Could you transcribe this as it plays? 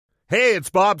Hey, it's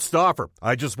Bob Stauffer.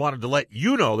 I just wanted to let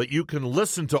you know that you can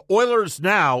listen to Oilers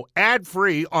Now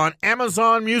ad-free on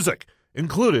Amazon Music,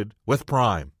 included with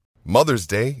Prime. Mother's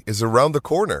Day is around the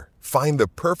corner. Find the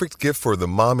perfect gift for the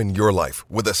mom in your life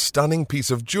with a stunning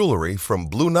piece of jewelry from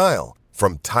Blue Nile.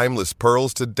 From timeless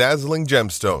pearls to dazzling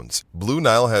gemstones, Blue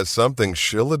Nile has something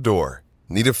she'll adore.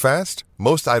 Need it fast?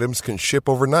 Most items can ship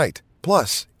overnight.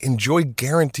 Plus, enjoy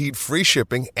guaranteed free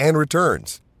shipping and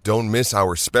returns. Don't miss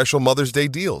our special Mother's Day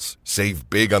deals.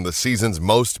 Save big on the season's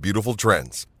most beautiful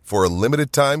trends. For a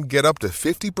limited time, get up to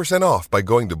 50% off by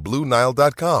going to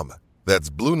BlueNile.com. That's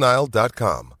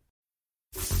BlueNile.com.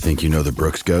 Think you know the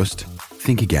Brooks Ghost?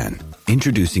 Think again.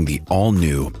 Introducing the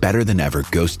all-new, better-than-ever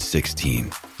Ghost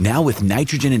 16. Now with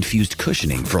nitrogen-infused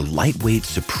cushioning for lightweight,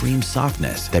 supreme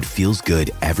softness that feels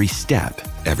good every step,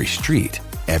 every street,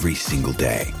 every single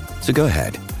day. So go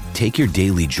ahead. Take your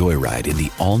daily joyride in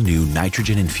the all-new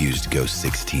nitrogen-infused Ghost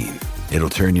 16. It'll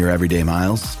turn your everyday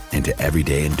miles into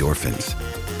everyday endorphins.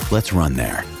 Let's run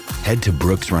there. Head to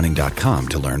brooksrunning.com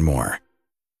to learn more.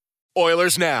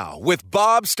 Oilers Now with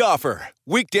Bob Stauffer.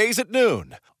 Weekdays at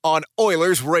noon on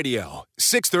Oilers Radio,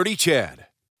 630 CHED.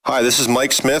 Hi, this is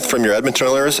Mike Smith from your Edmonton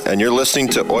Oilers, and you're listening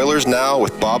to Oilers Now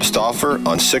with Bob Stauffer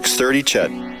on 630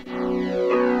 CHED.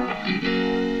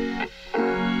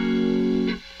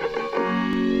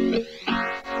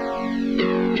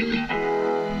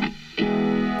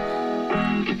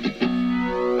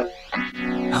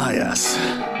 Yes.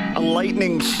 A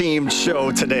lightning-themed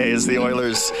show today as the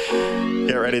Oilers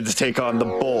get ready to take on the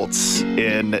Bolts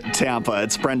in Tampa.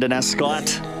 It's Brendan Escott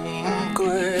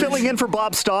filling in for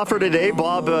Bob Stauffer today.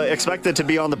 Bob expected to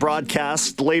be on the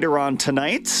broadcast later on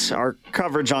tonight. Our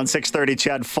coverage on 630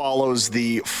 CHED follows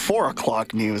the 4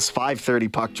 o'clock news,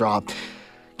 5:30 puck drop.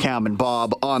 Cam and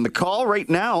Bob on the call right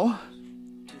now.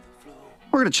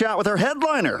 We're going to chat with our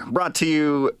headliner, brought to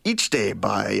you each day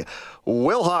by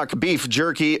Wilhauk Beef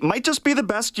Jerky. Might just be the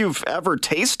best you've ever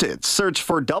tasted. Search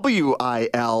for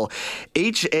WILHAUK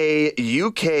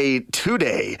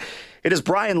today. It is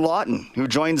Brian Lawton who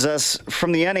joins us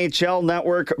from the NHL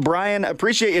Network. Brian,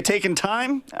 appreciate you taking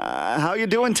time. How you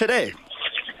doing today?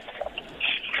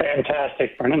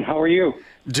 Fantastic, Brennan. How are you?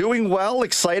 Doing well.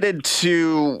 Excited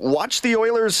to watch the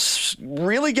Oilers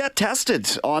really get tested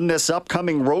on this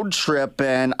upcoming road trip,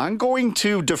 and I'm going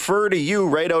to defer to you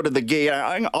right out of the gate.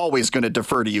 I'm always going to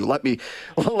defer to you. Let me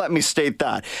state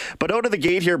that. But out of the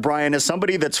gate here, Brian, as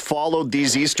somebody that's followed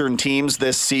these Eastern teams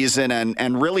this season,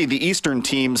 and really the Eastern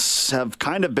teams have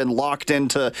kind of been locked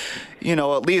into,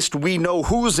 at least we know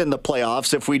who's in the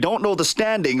playoffs. If we don't know the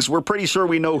standings, we're pretty sure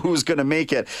we know who's going to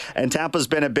make it, and Tampa's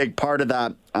been a big part of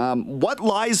that. What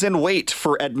lies in wait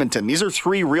for Edmonton? These are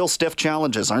 3 real stiff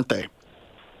challenges, aren't they?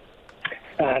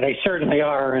 They certainly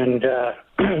are, and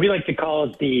we like to call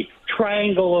it the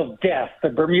Triangle of Death. The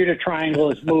Bermuda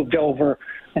Triangle has moved over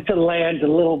into land a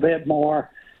little bit more,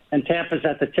 and Tampa's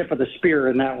at the tip of the spear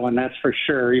in that one, that's for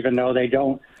sure, even though they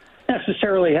don't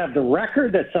necessarily have the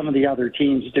record that some of the other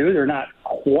teams do. They're not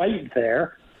quite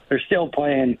there. They're still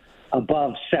playing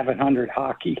above 700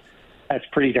 hockey. That's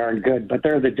pretty darn good. But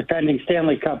they're the defending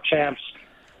Stanley Cup champs,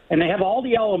 and they have all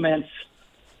the elements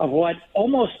of what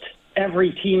almost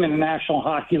every team in the National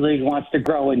Hockey League wants to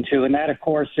grow into, and that, of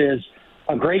course, is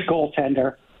a great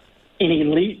goaltender, an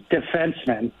elite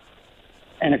defenseman,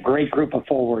 and a great group of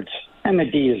forwards. And the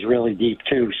D is really deep,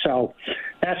 too. So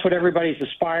that's what everybody's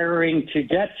aspiring to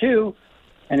get to,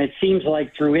 and it seems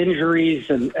like through injuries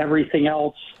and everything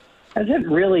else, hasn't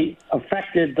really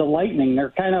affected the Lightning.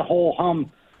 They're kind of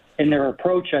whole-hum in their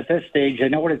approach at this stage. They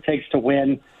know what it takes to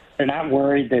win. They're not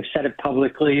worried. They've said it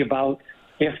publicly about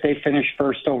if they finish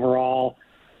first overall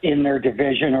in their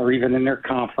division or even in their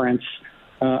conference.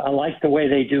 I like the way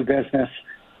they do business.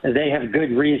 They have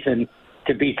good reason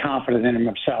to be confident in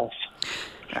themselves.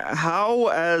 How,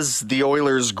 as the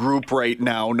Oilers group right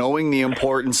now, knowing the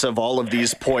importance of all of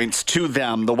these points to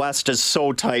them, the West is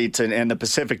so tight and the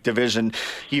Pacific Division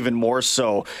even more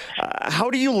so, how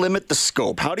do you limit the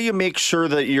scope? How do you make sure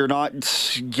that you're not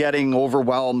getting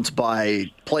overwhelmed by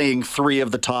playing 3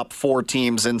 of the top 4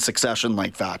 teams in succession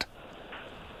like that?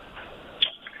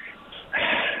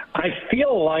 I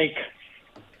feel like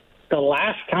the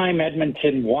last time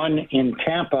Edmonton won in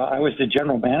Tampa, I was the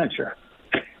general manager.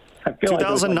 I feel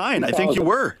 2009, I think you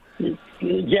were.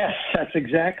 Yes, that's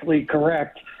exactly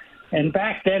correct. And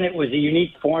back then it was a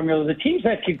unique formula. The teams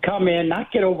that could come in,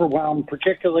 not get overwhelmed,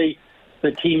 particularly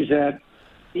the teams that,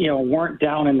 weren't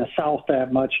down in the South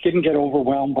that much, didn't get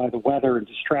overwhelmed by the weather and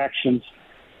distractions,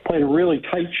 played a really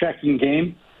tight checking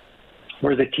game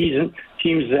where the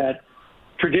teams that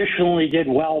traditionally did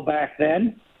well back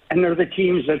then, and they're the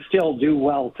teams that still do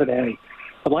well today.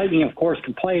 The Lightning, of course,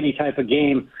 can play any type of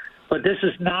game, but this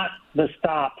is not the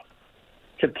stop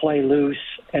to play loose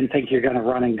and think you're going to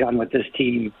run and gun with this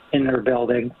team in their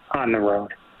building on the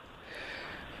road.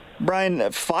 Brian,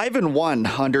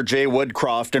 5-1 under Jay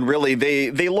Woodcroft, and really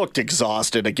they looked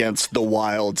exhausted against the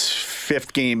Wild.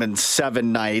 5th game in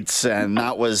 7 nights, and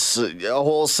that was a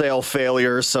wholesale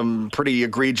failure, some pretty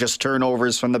egregious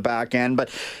turnovers from the back end.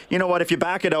 But you know what, if you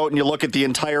back it out and you look at the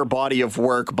entire body of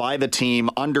work by the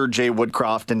team under Jay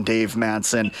Woodcroft and Dave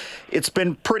Manson, it's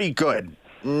been pretty good.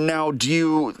 Now, do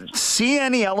you see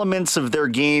any elements of their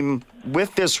game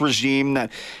with this regime that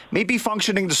may be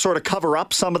functioning to sort of cover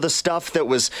up some of the stuff that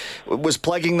was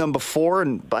plaguing them before?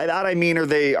 And by that I mean, are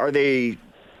they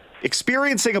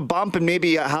experiencing a bump and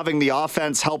maybe having the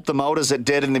offense help them out as it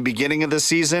did in the beginning of the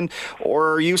season?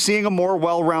 Or are you seeing a more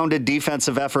well-rounded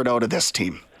defensive effort out of this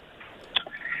team?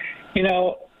 You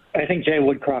know, I think Jay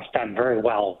Woodcroft's done very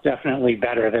well, definitely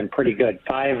better than pretty good.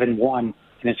 5-1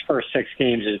 in his first 6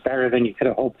 games is better than you could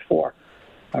have hoped for.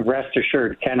 Rest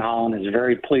assured, Ken Holland is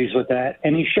very pleased with that,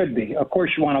 and he should be. Of course,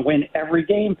 you want to win every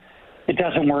game. It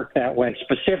doesn't work that way.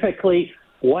 Specifically,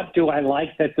 what do I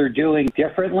like that they're doing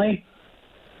differently?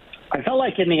 I felt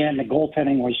like in the end the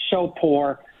goaltending was so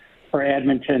poor for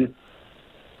Edmonton.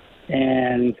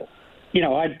 And, you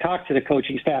know, I'd talk to the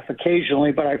coaching staff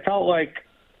occasionally, but I felt like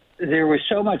there was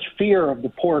so much fear of the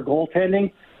poor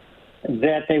goaltending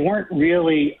that they weren't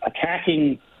really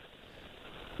attacking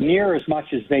near as much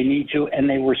as they need to, and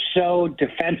they were so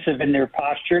defensive in their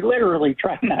posture, literally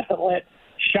trying not to let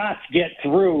shots get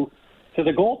through to the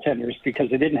goaltenders because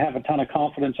they didn't have a ton of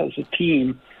confidence as a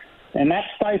team, and that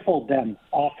stifled them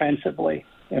offensively,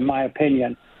 in my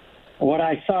opinion. What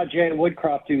I saw Jay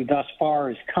Woodcroft do thus far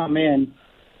is come in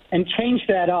and change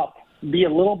that up, be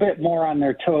a little bit more on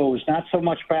their toes, not so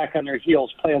much back on their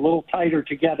heels, play a little tighter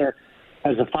together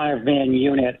as a 5-man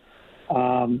unit,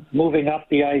 moving up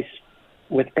the ice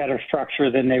with better structure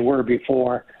than they were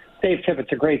before. Dave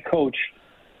Tippett's a great coach,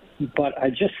 but I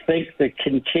just think the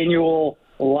continual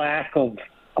lack of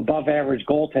above-average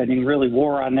goaltending really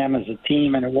wore on them as a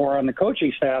team, and it wore on the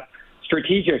coaching staff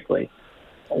strategically.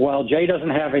 While Jay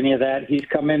doesn't have any of that, he's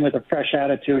come in with a fresh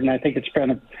attitude, and I think it's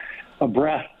been a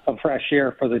breath of fresh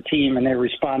air for the team, and they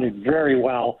responded very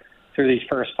well through these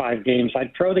first 5 games.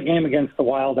 I'd throw the game against the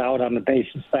Wild out on the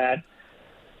basis that,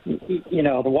 you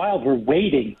know, the Wild were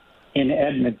waiting in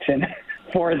Edmonton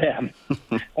for them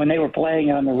when they were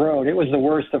playing on the road. It was the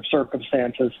worst of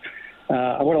circumstances.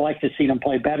 I would have liked to see them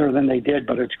play better than they did,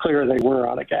 but it's clear they were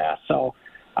out of gas. So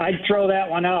I'd throw that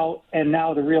one out, and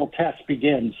now the real test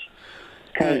begins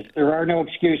because there are no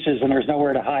excuses and there's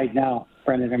nowhere to hide now,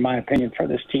 Brendan, in my opinion, for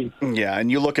this team. Yeah, and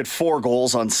you look at 4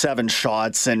 goals on 7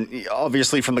 shots, and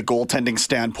obviously from the goaltending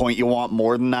standpoint, you want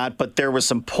more than that, but there was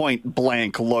some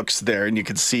point-blank looks there, and you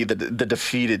could see the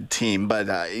defeated team.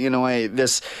 But, you know,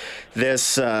 this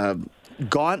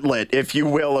gauntlet, if you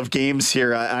will, of games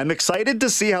here, I'm excited to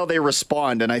see how they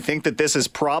respond, and I think that this is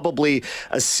probably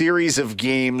a series of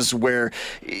games where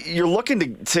you're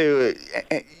looking to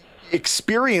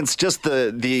experience just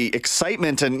the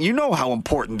excitement, and you know how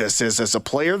important this is as a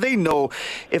player. They know,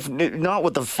 if not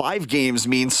what the 5 games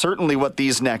mean, certainly what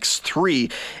these next 3,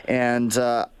 and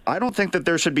I don't think that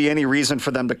there should be any reason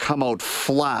for them to come out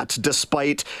flat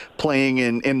despite playing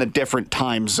in the different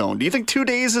time zone. Do you think 2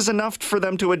 days is enough for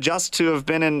them to adjust to have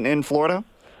been in Florida,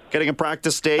 getting a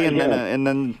practice day and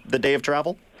then the day of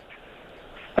travel?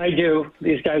 I do.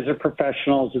 These guys are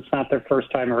professionals. It's not their first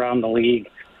time around the league.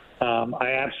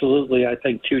 I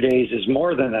think 2 days is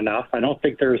more than enough. I don't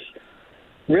think there's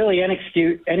really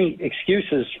any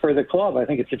excuses for the club. I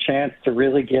think it's a chance to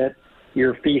really get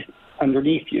your feet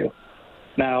underneath you.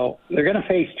 Now, they're going to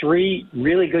face 3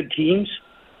 really good teams,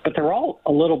 but they're all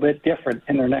a little bit different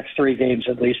in their next 3 games,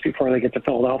 at least, before they get to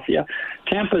Philadelphia.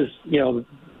 Tampa's,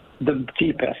 the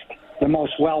deepest, the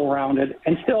most well-rounded,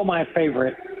 and still my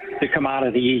favorite to come out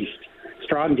of the East.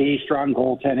 Strong D, strong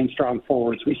goaltending, strong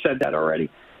forwards. We said that already.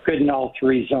 Good in all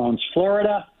 3 zones.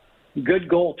 Florida, good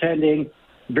goaltending,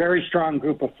 very strong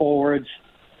group of forwards,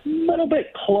 a little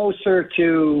bit closer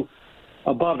to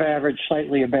above average,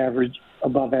 slightly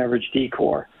above average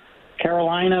D-core.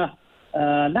 Carolina,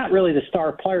 not really the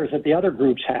star players that the other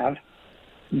groups have,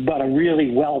 but a really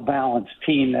well-balanced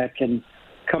team that can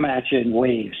come at you in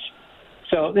waves.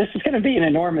 So this is going to be an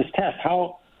enormous test.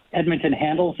 How Edmonton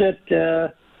handles it,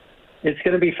 it's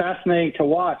going to be fascinating to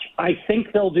watch. I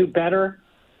think they'll do better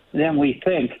than we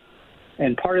think.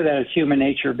 And part of that is human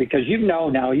nature, because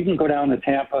now you can go down to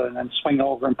Tampa and then swing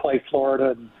over and play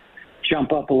Florida and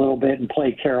jump up a little bit and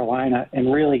play Carolina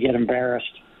and really get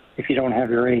embarrassed if you don't have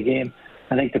your A game.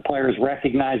 I think the players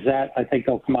recognize that. I think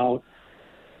they'll come out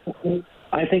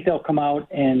I think they'll come out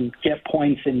and get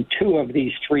points in 2 of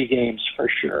these 3 games for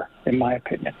sure, in my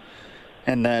opinion.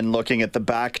 And then looking at the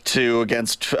back two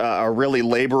against a really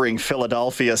laboring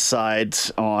Philadelphia side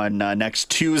on next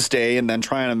Tuesday, and then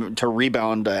trying to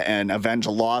rebound and avenge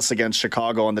a loss against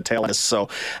Chicago on the tail end. So,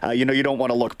 you don't want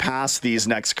to look past these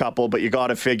next couple, but you got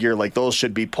to figure like those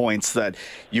should be points that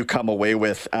you come away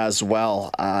with as well.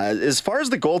 As far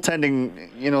as the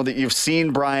goaltending, that you've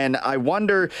seen, Brian, I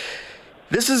wonder.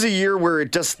 This is a year where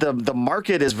the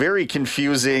market is very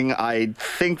confusing. I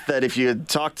think that if you had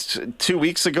talked 2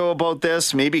 weeks ago about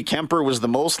this, maybe Kemper was the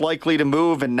most likely to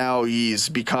move, and now he's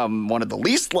become one of the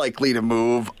least likely to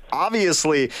move.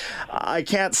 Obviously, I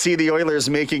can't see the Oilers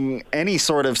making any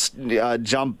sort of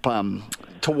jump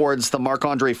towards the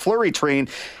Marc-Andre Fleury train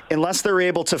unless they're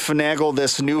able to finagle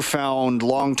this newfound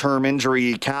long-term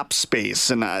injury cap space.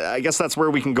 And I guess that's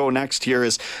where we can go next here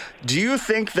is, do you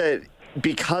think that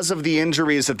because of the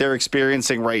injuries that they're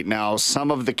experiencing right now,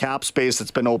 some of the cap space that's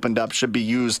been opened up should be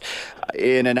used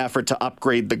in an effort to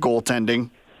upgrade the goaltending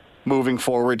moving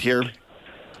forward here?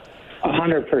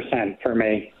 100% for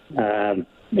me. The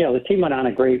team went on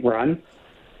a great run,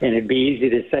 and it'd be easy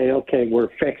to say, okay, we're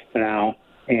fixed now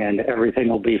and everything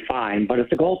will be fine. But if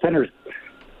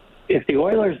the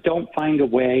Oilers don't find a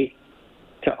way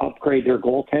to upgrade their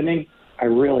goaltending, I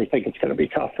really think it's going to be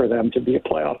tough for them to be a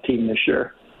playoff team this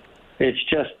year. It's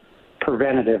just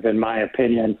preventative, in my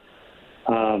opinion.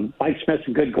 Mike Smith's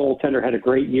a good goaltender, had a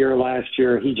great year last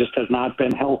year. He just has not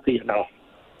been healthy enough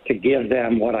to give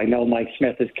them what I know Mike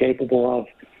Smith is capable of.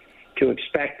 To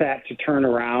expect that to turn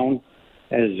around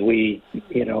as we,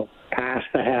 pass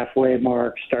the halfway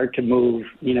mark, start to move,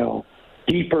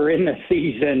 deeper in the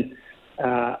season,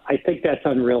 I think that's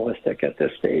unrealistic at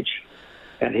this stage,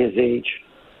 at his age.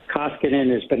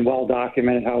 Koskinen has been well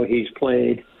documented how he's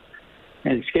played.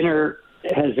 And Skinner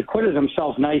has acquitted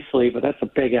himself nicely, but that's a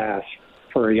big ask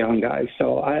for a young guy.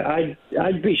 So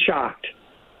I'd be shocked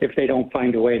if they don't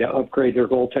find a way to upgrade their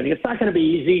goaltending. It's not going to be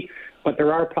easy, but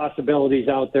there are possibilities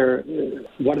out there.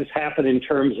 What has happened in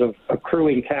terms of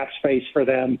accruing cap space for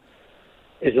them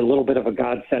is a little bit of a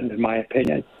godsend, in my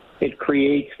opinion. It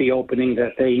creates the opening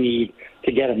that they need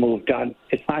to get a move done.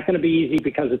 It's not going to be easy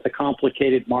because it's a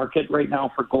complicated market right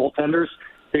now for goaltenders.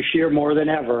 This year, more than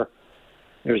ever,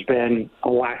 there's been a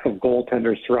lack of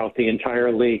goaltenders throughout the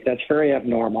entire league. That's very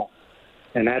abnormal,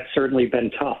 and that's certainly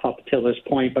been tough up until this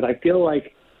point, but I feel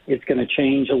like it's going to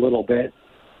change a little bit.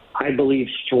 I believe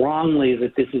strongly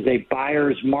that this is a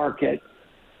buyer's market,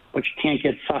 which can't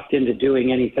get sucked into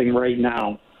doing anything right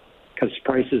now because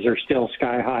prices are still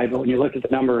sky high. But when you look at the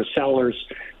number of sellers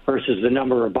versus the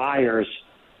number of buyers,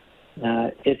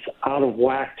 it's out of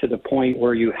whack to the point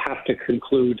where you have to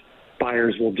conclude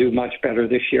buyers will do much better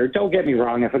this year. Don't get me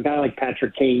wrong. If a guy like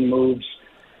Patrick Kane moves,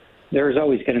 there's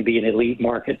always going to be an elite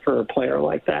market for a player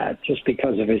like that just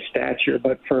because of his stature.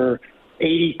 But for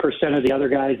 80% of the other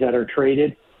guys that are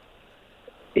traded,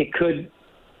 it could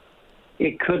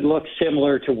look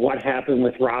similar to what happened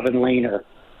with Robin Lehner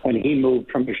when he moved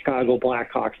from the Chicago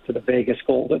Blackhawks to the Vegas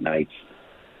Golden Knights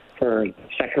for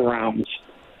second round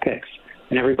picks.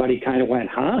 And everybody kind of went,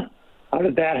 huh? How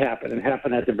did that happen? It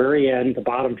happened at the very end. The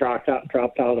bottom dropped out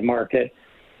of the market,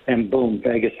 and boom,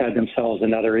 Vegas had themselves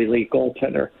another elite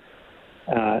goaltender.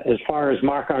 As far as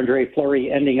Marc-Andre Fleury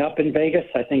ending up in Vegas,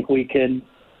 I think we can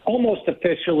almost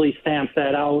officially stamp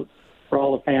that out for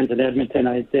all the fans in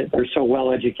Edmonton. They're so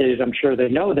well educated, I'm sure they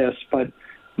know this, but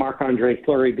Marc-Andre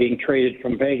Fleury being traded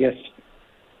from Vegas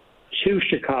to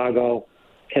Chicago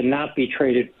cannot be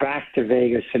traded back to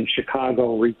Vegas and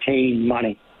Chicago retain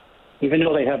money. Even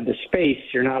though they have the space,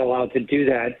 you're not allowed to do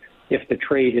that if the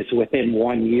trade is within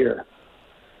 1 year,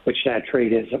 which that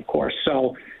trade is, of course.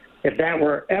 So if that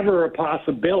were ever a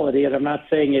possibility, and I'm not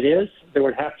saying it is, there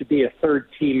would have to be a third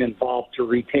team involved to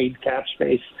retain cap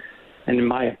space. And in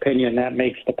my opinion, that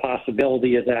makes the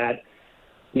possibility of that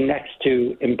next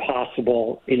to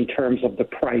impossible in terms of the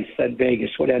price that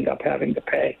Vegas would end up having to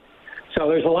pay. So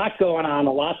there's a lot going on,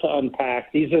 a lot to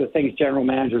unpack. These are the things general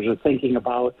managers are thinking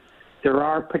about. There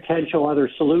are potential other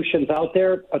solutions out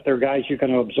there, but they're guys you're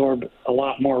going to absorb a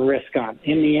lot more risk on.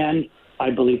 In the end,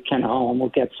 I believe Ken Holland will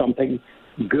get something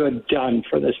good done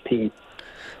for this team.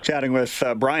 Chatting with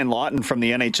Brian Lawton from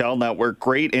the NHL Network.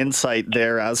 Great insight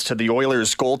there as to the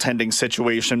Oilers' goaltending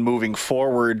situation moving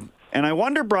forward. And I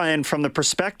wonder, Brian, from the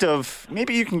perspective,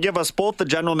 maybe you can give us both the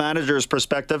general manager's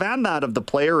perspective and that of the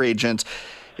player agent.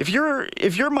 If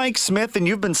you're Mike Smith and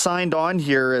you've been signed on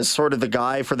here as sort of the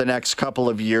guy for the next couple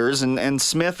of years, and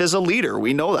Smith is a leader,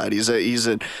 we know that he's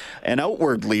an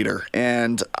outward leader,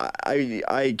 and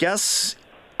I guess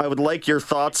I would like your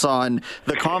thoughts on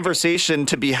the conversation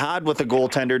to be had with a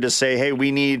goaltender to say, hey,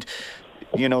 we need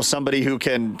somebody who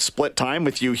can split time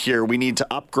with you here. We need to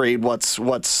upgrade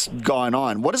what's gone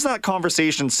on. What does that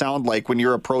conversation sound like when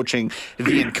you're approaching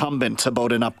the incumbent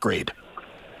about an upgrade?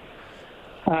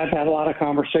 I've had a lot of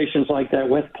conversations like that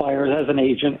with players as an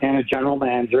agent and a general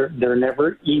manager. They're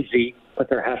never easy, but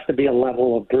there has to be a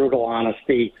level of brutal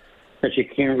honesty that you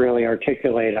can't really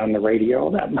articulate on the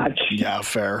radio that much. Yeah,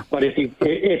 fair. But if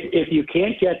you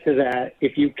can't get to that,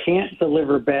 if you can't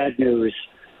deliver bad news,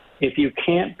 if you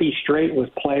can't be straight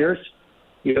with players,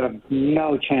 you have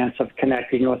no chance of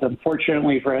connecting with them.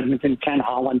 Fortunately for Edmonton, Ken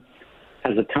Holland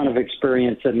has a ton of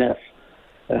experience in this.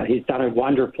 He's done it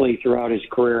wonderfully throughout his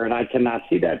career, and I cannot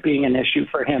see that being an issue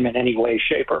for him in any way,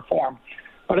 shape, or form.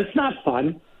 But it's not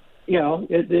fun.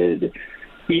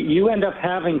 You end up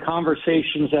having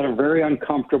conversations that are very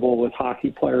uncomfortable with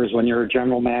hockey players when you're a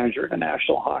general manager in the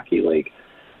National Hockey League.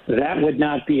 That would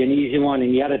not be an easy one,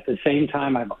 and yet at the same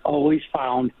time, I've always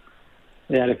found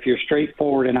that if you're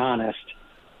straightforward and honest,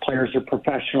 players are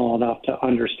professional enough to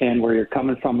understand where you're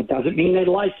coming from. It doesn't mean they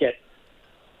like it,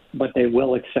 but they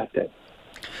will accept it.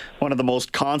 One of the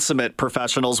most consummate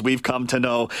professionals we've come to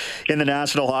know in the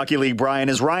National Hockey League, Brian,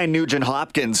 is Ryan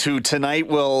Nugent-Hopkins, who tonight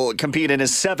will compete in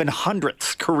his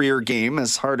 700th career game,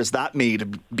 as hard as that may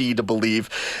be to believe.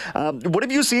 What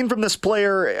have you seen from this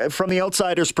player from the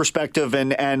outsider's perspective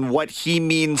and what he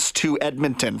means to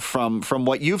Edmonton from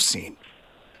what you've seen?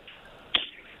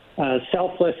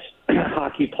 Selfless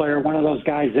hockey player, one of those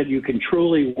guys that you can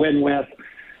truly win with.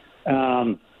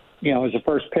 As a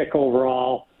first pick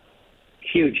overall,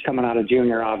 huge coming out of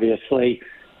junior, obviously.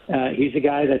 He's a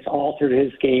guy that's altered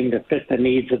his game to fit the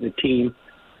needs of the team,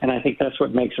 and I think that's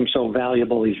what makes him so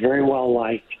valuable. He's very well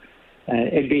liked.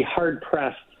 It'd be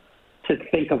hard-pressed to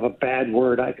think of a bad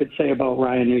word I could say about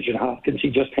Ryan Nugent-Hopkins.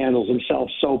 He just handles himself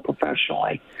so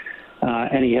professionally,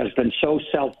 and he has been so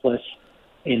selfless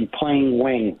in playing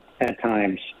wing at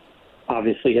times.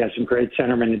 Obviously, he has some great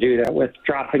centermen to do that with,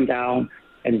 dropping down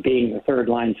and being the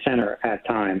third-line center at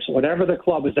times. Whatever the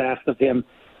club has asked of him,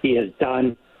 he has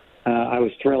done. I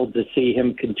was thrilled to see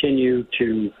him continue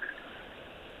to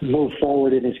move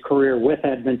forward in his career with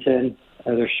Edmonton.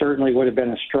 There certainly would have been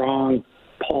a strong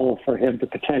pull for him to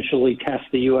potentially test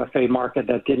the UFA market.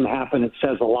 That didn't happen. It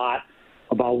says a lot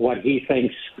about what he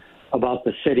thinks about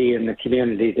the city and the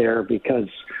community there, because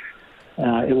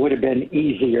it would have been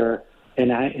easier,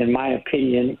 and in my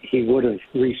opinion, he would have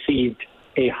received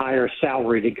a higher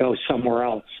salary to go somewhere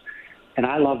else. And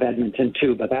I love Edmonton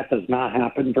too, but that does not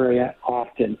happen very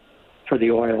often for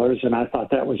the Oilers, and I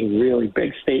thought that was a really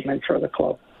big statement for the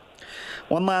club.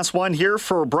 One last one here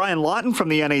for Brian Lawton from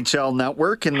the NHL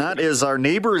Network, and that is our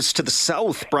neighbors to the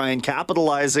south, Brian,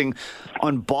 capitalizing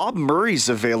on Bob Murray's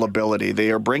availability.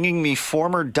 They are bringing the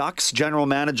former Ducks general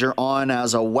manager on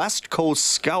as a West Coast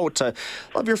scout.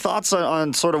 Love your thoughts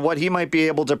on sort of what he might be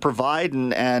able to provide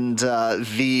and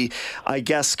the, I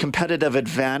guess, competitive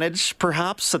advantage,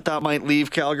 perhaps, that might leave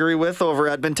Calgary with over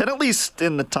Edmonton, at least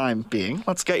in the time being.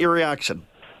 Let's get your reaction.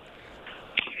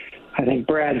 I think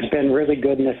Brad's been really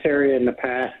good in this area in the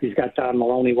past. He's got Don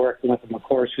Maloney working with him, of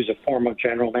course, who's a former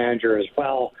general manager as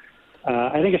well.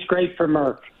 I think it's great for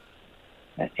Murph.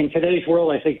 In today's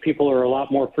world, I think people are a lot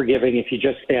more forgiving if you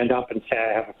just stand up and say,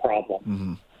 I have a problem.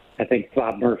 Mm-hmm. I think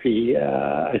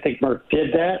Murph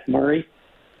did that. Not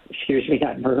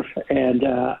Murph. And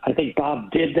I think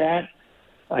Bob did that.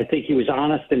 I think he was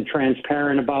honest and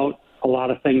transparent about a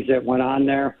lot of things that went on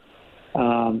there.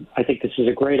 I think this is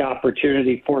a great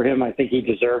opportunity for him. I think he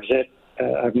deserves it.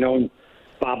 I've known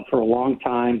Bob for a long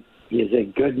time. He is a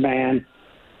good man.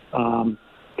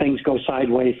 Things go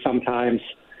sideways sometimes,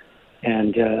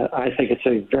 and I think it's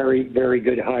a very, very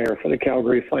good hire for the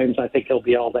Calgary Flames. I think he'll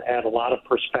be able to add a lot of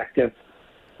perspective,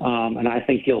 and I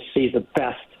think you'll see the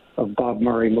best of Bob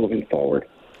Murray moving forward.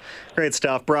 Great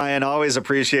stuff, Brian. Always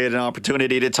appreciate an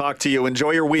opportunity to talk to you.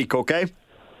 Enjoy your week, okay?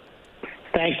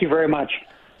 Thank you very much.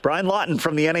 Brian Lawton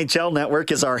from the NHL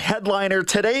Network is our headliner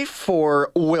today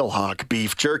for Wilhauk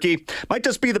Beef Jerky. Might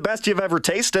just be the best you've ever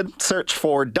tasted. Search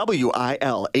for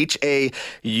WILHAUK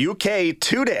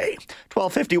today.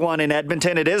 12:51 in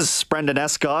Edmonton. It is Brendan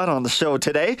Escott on the show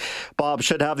today. Bob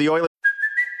should have the Oilers.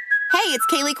 Hey, it's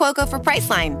Kaylee Cuoco for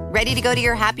Priceline. Ready to go to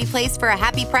your happy place for a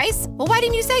happy price? Well, why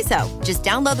didn't you say so? Just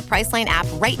download the Priceline app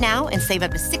right now and save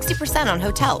up to 60% on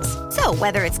hotels. So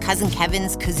whether it's Cousin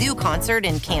Kevin's Kazoo Concert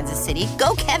in Kansas City,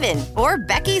 go Kevin, or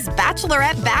Becky's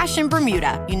Bachelorette Bash in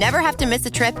Bermuda, you never have to miss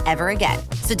a trip ever again.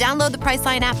 So download the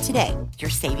Priceline app today. Your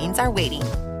savings are waiting.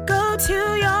 Go to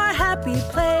your happy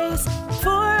place for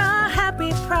a happy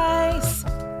price.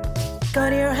 Go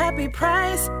to your happy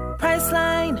price,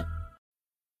 Priceline.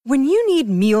 When you need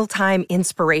mealtime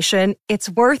inspiration, it's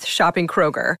worth shopping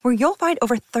Kroger, where you'll find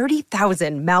over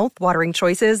 30,000 mouth-watering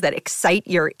choices that excite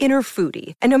your inner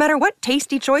foodie. And no matter what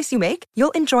tasty choice you make,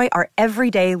 you'll enjoy our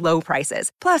everyday low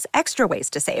prices, plus extra ways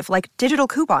to save, like digital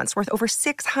coupons worth over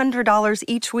 $600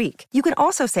 each week. You can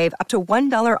also save up to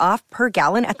 $1 off per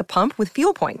gallon at the pump with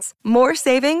fuel points. More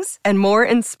savings and more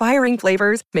inspiring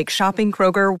flavors make shopping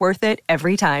Kroger worth it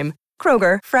every time.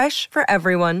 Kroger, fresh for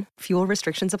everyone. Fuel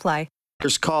restrictions apply.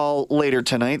 Call later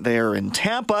tonight. They are in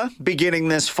Tampa, beginning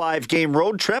this 5-game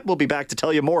road trip. We'll be back to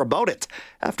tell you more about it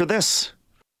after this.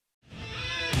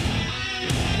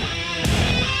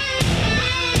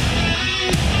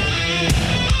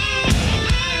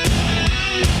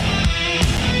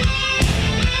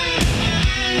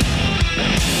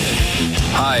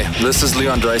 Hi, this is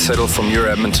Leon Draisaitl from your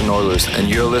Edmonton Oilers, and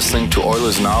you're listening to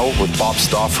Oilers Now with Bob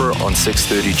Stauffer on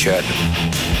 630 CHED.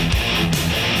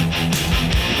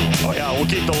 Oh yeah, we'll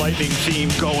keep the Lightning theme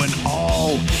going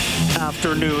all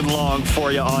afternoon long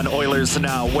for you on Oilers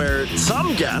Now, where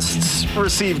some guests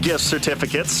receive gift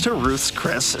certificates to Ruth's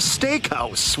Chris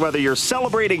Steakhouse. Whether you're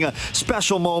celebrating a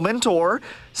special moment or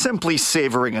simply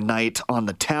savoring a night on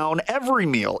the town, every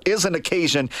meal is an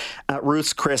occasion at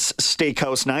Ruth's Chris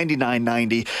Steakhouse,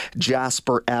 9990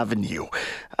 Jasper Avenue.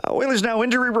 Oilers Now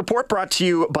Injury Report brought to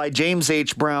you by James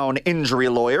H. Brown Injury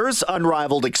Lawyers.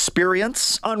 Unrivaled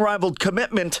experience, unrivaled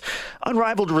commitment,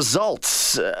 unrivaled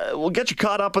results. We'll get you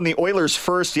caught up on the Oilers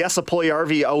first. Jesse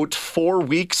Puljujarvi out 4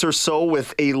 weeks or so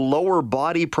with a lower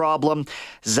body problem.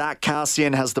 Zach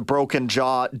Kassian has the broken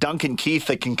jaw. Duncan Keith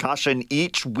a concussion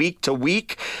each week to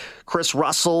week. Chris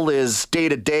Russell is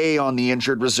day-to-day on the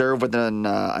injured reserve with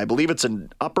I believe it's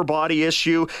an upper body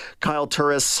issue. Kyle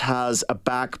Turris has a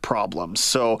back problem.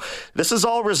 So this has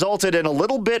all resulted in a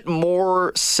little bit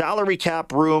more salary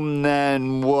cap room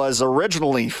than was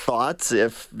originally thought.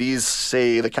 If these,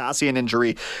 say, the Kassian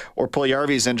injury or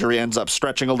Puljujarvi's injury ends up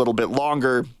stretching a little bit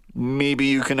longer, maybe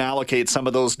you can allocate some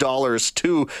of those dollars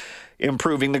to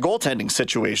improving the goaltending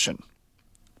situation.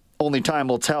 Only time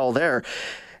will tell there.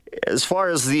 As far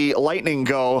as the Lightning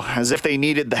go, as if they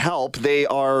needed the help, they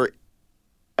are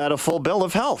at a full bill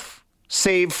of health,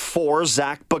 save for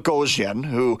Zach Bogosian,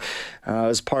 who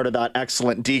is part of that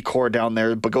excellent decor down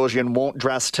there. Bogosian won't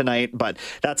dress tonight, but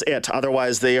that's it.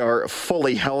 Otherwise, they are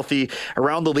fully healthy.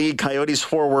 Around the league, Coyotes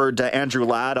forward Andrew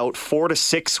Ladd out 4 to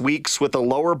 6 weeks with a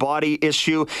lower body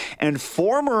issue, and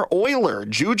former Oiler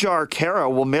Jujhar Khaira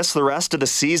will miss the rest of the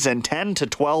season, 10 to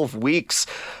 12 weeks,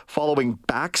 following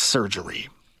back surgery.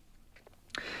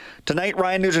 Tonight,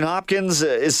 Ryan Nugent-Hopkins,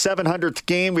 his 700th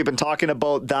game. We've been talking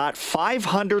about that.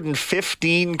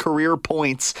 515 career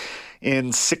points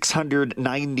in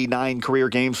 699 career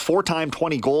games. 4-time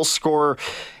 20-goal scorer.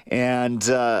 And,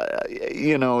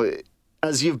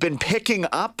 as you've been picking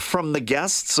up from the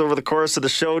guests over the course of the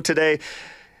show today,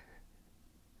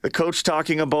 the coach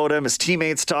talking about him, his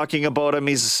teammates talking about him,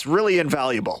 he's really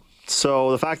invaluable.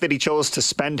 So the fact that he chose to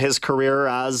spend his career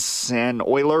as an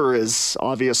Oiler is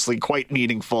obviously quite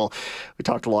meaningful. We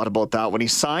talked a lot about that when he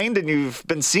signed, and you've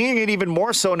been seeing it even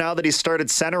more so now that he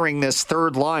started centering this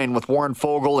third line with Warren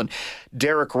Foegele and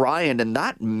Derek Ryan, and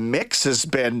that mix has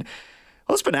been...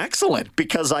 Well, it's been excellent,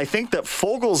 because I think that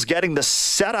Fogel's getting the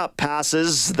setup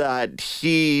passes that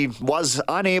he was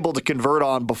unable to convert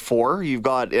on before. You've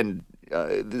got...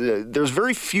 there's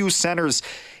very few centers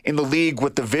in the league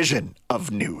with the vision of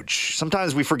Nuge.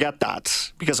 Sometimes we forget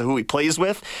that because of who he plays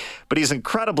with, but he's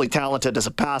incredibly talented as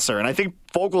a passer, and I think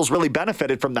Fogel's really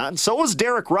benefited from that, and so is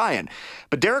Derek Ryan.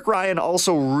 But Derek Ryan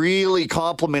also really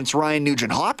complements Ryan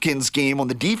Nugent-Hopkins' game on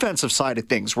the defensive side of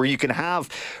things, where you can have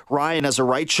Ryan as a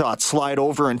right shot slide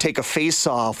over and take a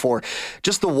face-off, or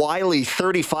just the wily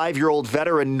 35-year-old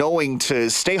veteran knowing to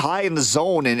stay high in the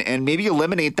zone and maybe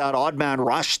eliminate that odd man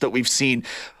rush that we've seen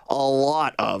a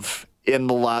lot of in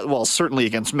the certainly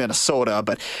against Minnesota,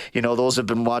 but those have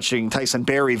been watching Tyson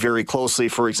Barrie very closely,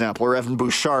 for example, or Evan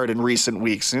Bouchard in recent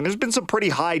weeks. And there's been some pretty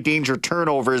high danger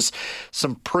turnovers,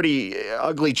 some pretty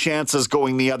ugly chances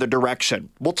going the other direction.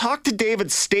 We'll talk to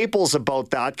David Staples about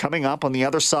that coming up on the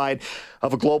other side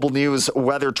of a Global News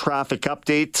weather traffic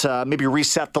update. Maybe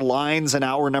reset the lines in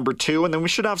hour number 2, and then we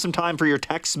should have some time for your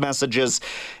text messages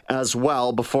as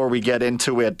well before we get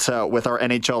into it with our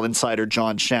NHL insider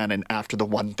John Shannon after the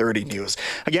 1:30 news.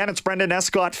 Again, it's Brendan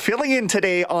Escott filling in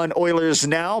today on Oilers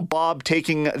Now. Bob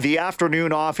taking the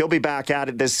afternoon off. He'll be back at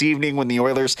it this evening when the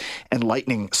Oilers and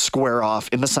Lightning square off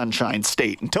in the Sunshine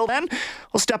State. Until then,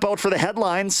 we'll step out for the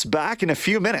headlines. Back in a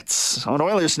few minutes on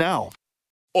Oilers Now.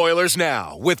 Oilers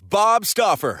Now with Bob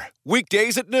Stauffer.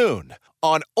 Weekdays at noon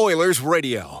on Oilers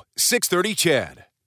Radio, 630 CHED.